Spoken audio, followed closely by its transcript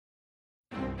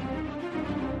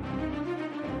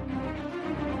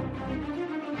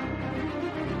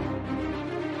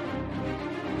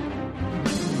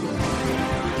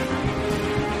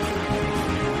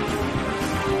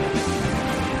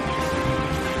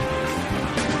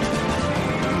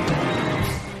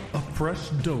fresh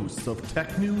dose of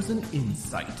tech news and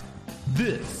insight.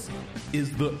 This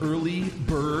is the Early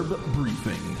Burb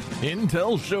Briefing.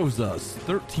 Intel shows us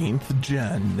 13th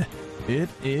Gen. It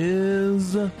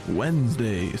is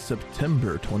Wednesday,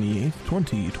 September 28th,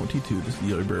 2022. This is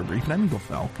the Early Burb Briefing. I'm Eagle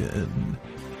Falcon.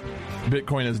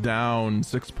 Bitcoin is down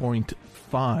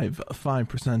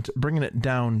 6.55%, bringing it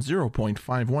down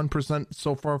 0.51%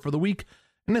 so far for the week.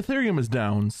 And Ethereum is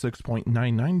down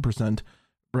 6.99%,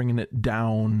 bringing it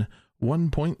down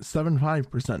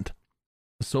 1.75%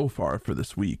 so far for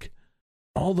this week.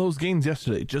 All those gains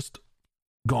yesterday, just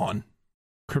gone.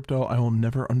 Crypto, I will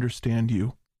never understand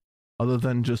you, other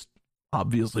than just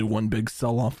obviously one big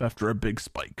sell-off after a big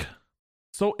spike.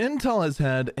 So Intel has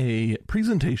had a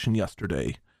presentation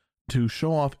yesterday to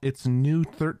show off its new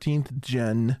 13th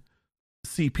gen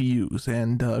CPUs,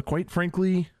 and quite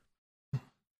frankly,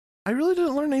 I really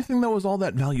didn't learn anything that was all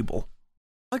that valuable.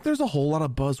 Like, there's a whole lot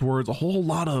of buzzwords, a whole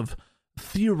lot of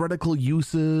theoretical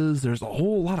uses, there's a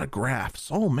whole lot of graphs.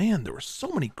 Oh man, there were so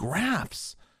many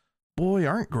graphs. Boy,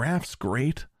 aren't graphs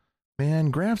great? Man,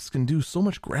 graphs can do so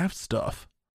much graph stuff.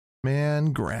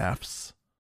 Man, graphs.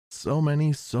 So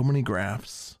many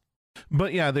graphs.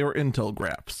 But yeah, they were Intel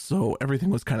graphs, so everything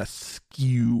was kind of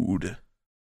skewed.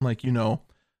 Like, you know,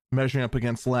 measuring up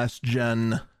against last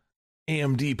gen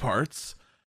AMD parts,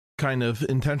 kind of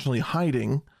intentionally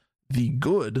hiding the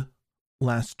good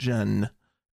last gen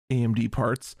AMD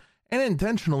parts, and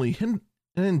intentionally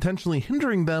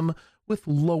hindering them with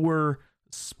lower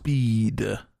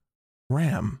speed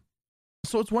RAM.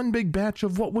 So it's one big batch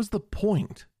of what was the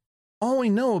point? All we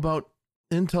know about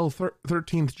Intel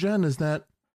 13th gen is that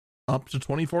up to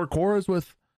 24 cores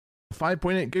with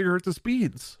 5.8 gigahertz of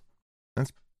speeds.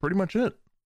 That's pretty much it.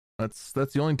 That's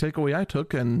the only takeaway I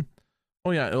took. And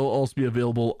oh yeah, it'll also be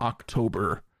available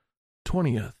October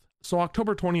 20th. So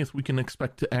October 20th, we can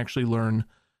expect to actually learn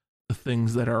the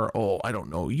things that are, I don't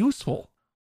know, useful.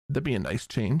 That'd be a nice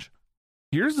change.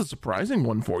 Here's a surprising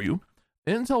one for you.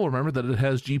 Intel, remember that it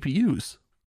has GPUs.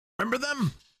 Remember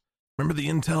them? Remember the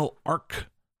Intel Arc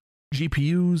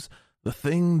GPUs? The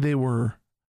thing they were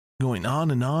going on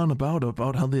and on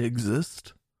about how they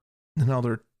exist and how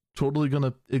they're totally going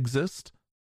to exist?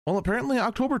 Well, apparently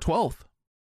October 12th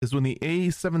is when the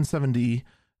A770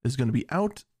 is going to be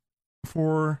out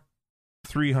for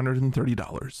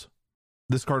 $330.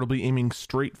 This card will be aiming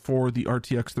straight for the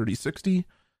RTX 3060,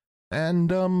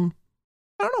 and I don't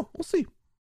know, we'll see.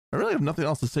 I really have nothing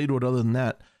else to say to it other than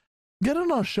that. Get it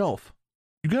on a shelf.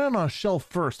 You get it on a shelf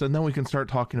first, and then we can start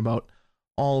talking about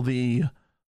all the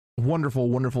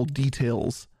wonderful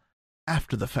details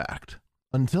after the fact.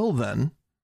 Until then,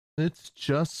 it's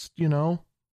just, you know,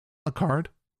 a card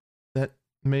that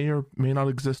may or may not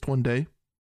exist one day.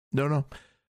 Don't know.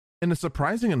 And a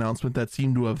surprising announcement that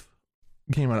seemed to have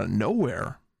came out of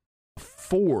nowhere.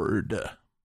 Ford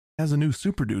has a new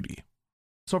Super Duty.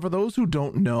 So for those who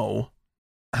don't know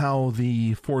how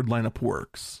the Ford lineup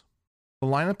works, the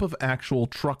lineup of actual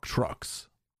trucks,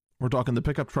 we're talking the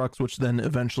pickup trucks, which then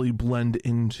eventually blend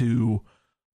into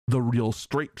the real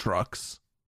straight trucks,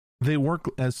 they work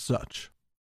as such.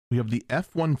 We have the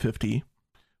F-150,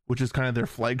 which is kind of their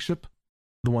flagship,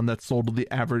 the one that's sold to the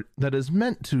average, that is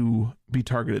meant to be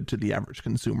targeted to the average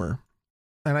consumer.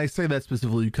 And I say that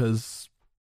specifically because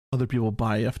other people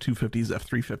buy F-250s,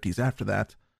 F-350s after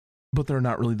that, but they're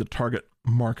not really the target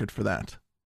market for that.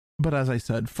 But as I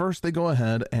said, first they go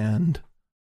ahead and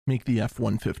make the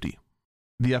F-150.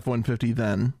 The F-150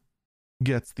 then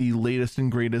gets the latest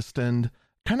and greatest and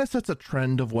kind of sets a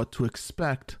trend of what to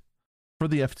expect for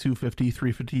the F-250,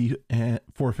 350, and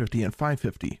 450, and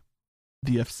 550.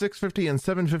 The F-650 and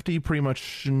 750 pretty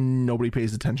much nobody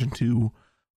pays attention to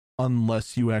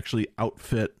unless you actually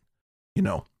outfit, you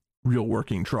know, real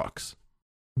working trucks.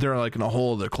 They're like in a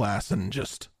whole other class and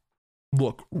just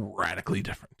look radically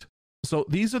different. So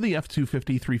these are the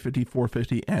F-250, 350,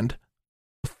 450, and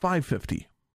 550.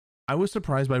 I was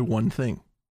surprised by one thing.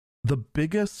 The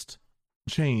biggest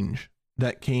change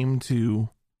that came to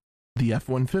the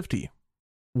F-150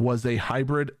 was a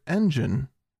hybrid engine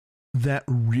that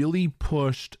really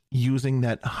pushed using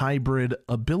that hybrid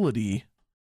ability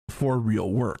for real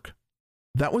work.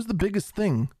 That was the biggest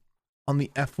thing on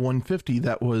the F-150.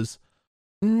 That was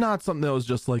not something that was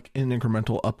just like an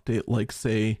incremental update, like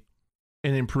say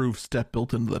an improved step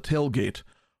built into the tailgate,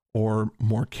 or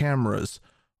more cameras,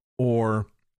 or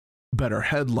better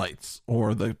headlights,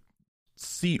 or the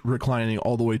seat reclining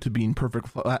all the way to being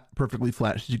perfectly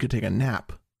flat so you could take a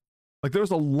nap. Like, there's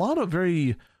a lot of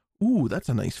very, ooh, that's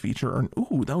a nice feature, or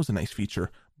ooh, that was a nice feature.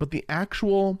 But the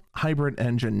actual hybrid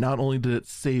engine, not only did it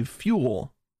save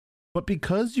fuel, but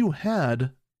because you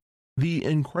had the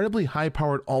incredibly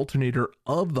high-powered alternator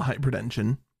of the hybrid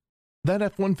engine, that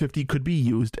F-150 could be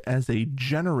used as a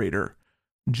generator,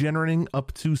 generating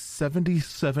up to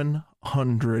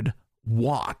 7,700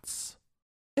 watts.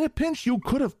 In a pinch, you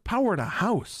could have powered a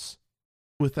house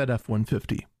with that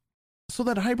F-150. So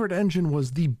that hybrid engine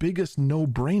was the biggest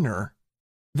no-brainer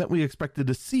that we expected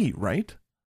to see, right?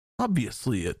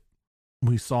 Obviously,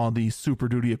 we saw the Super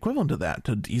Duty equivalent of that,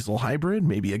 a diesel hybrid,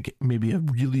 maybe a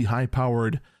really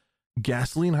high-powered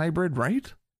gasoline hybrid,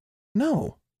 right?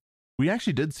 No. We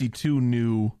actually did see two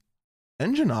new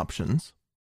engine options,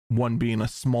 one being a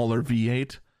smaller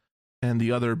V8 and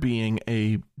the other being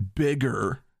a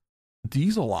bigger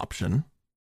diesel option.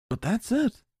 But that's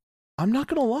it. I'm not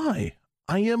going to lie.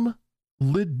 I am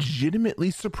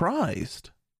legitimately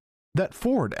surprised that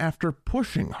Ford, after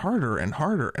pushing harder and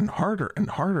harder and harder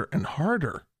and harder and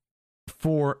harder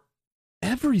for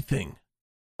everything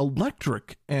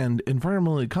electric and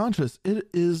environmentally conscious, it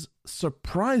is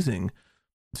surprising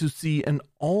to see an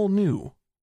all-new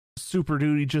Super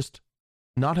Duty just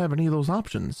not have any of those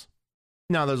options.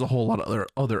 Now, there's a whole lot of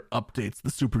other updates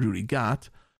the Super Duty got.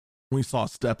 We saw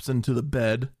steps into the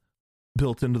bed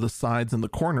built into the sides and the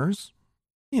corners.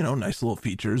 You know, nice little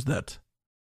features that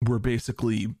were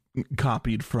basically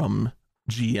copied from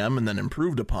GM and then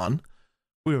improved upon.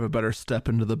 We have a better step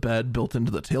into the bed built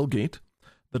into the tailgate.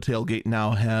 The tailgate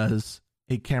now has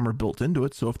a camera built into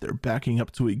it, so if they're backing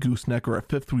up to a gooseneck or a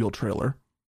fifth wheel trailer,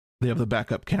 they have the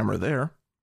backup camera there.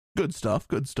 Good stuff,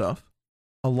 good stuff.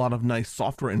 A lot of nice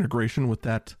software integration with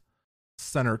that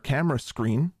center camera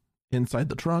screen inside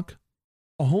the truck.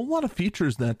 A whole lot of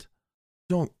features that,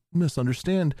 don't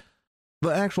misunderstand,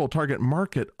 the actual target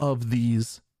market of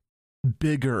these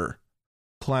bigger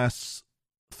class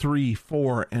 3,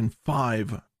 4, and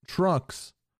 5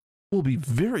 trucks will be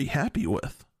very happy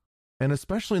with. And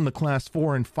especially in the class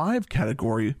 4 and 5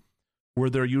 category, where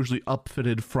they're usually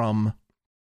upfitted from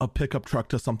a pickup truck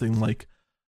to something like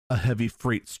a heavy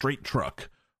freight straight truck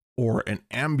or an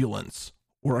ambulance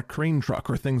or a crane truck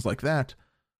or things like that,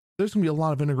 there's going to be a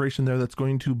lot of integration there that's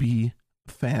going to be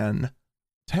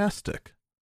fantastic.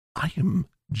 I am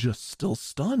just still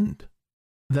stunned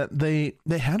that they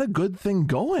had a good thing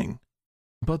going,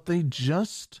 but they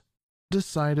just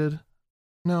decided,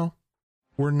 no,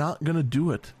 we're not going to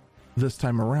do it this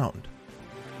time around.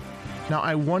 Now,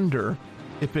 I wonder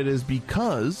if it is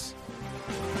because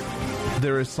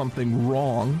there is something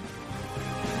wrong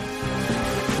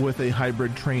with a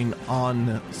hybrid train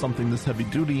on something this heavy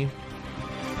duty,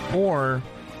 or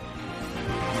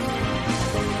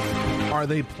are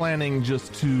they planning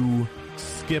just to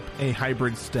skip a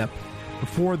hybrid step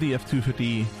before the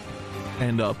F-250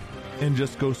 and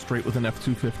just go straight with an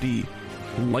F-250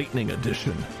 Lightning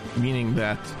Edition, meaning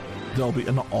that there'll be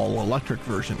an all-electric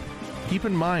version. Keep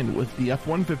in mind, with the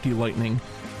F-150 Lightning,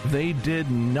 they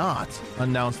did not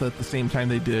announce that at the same time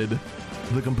they did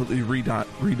the completely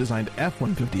redesigned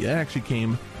F-150. It actually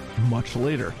came much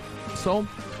later. So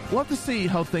we'll have to see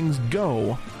how things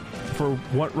go for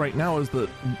what right now is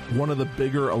one of the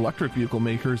bigger electric vehicle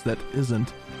makers that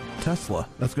isn't Tesla.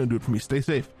 That's going to do it for me. Stay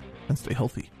safe and stay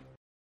healthy.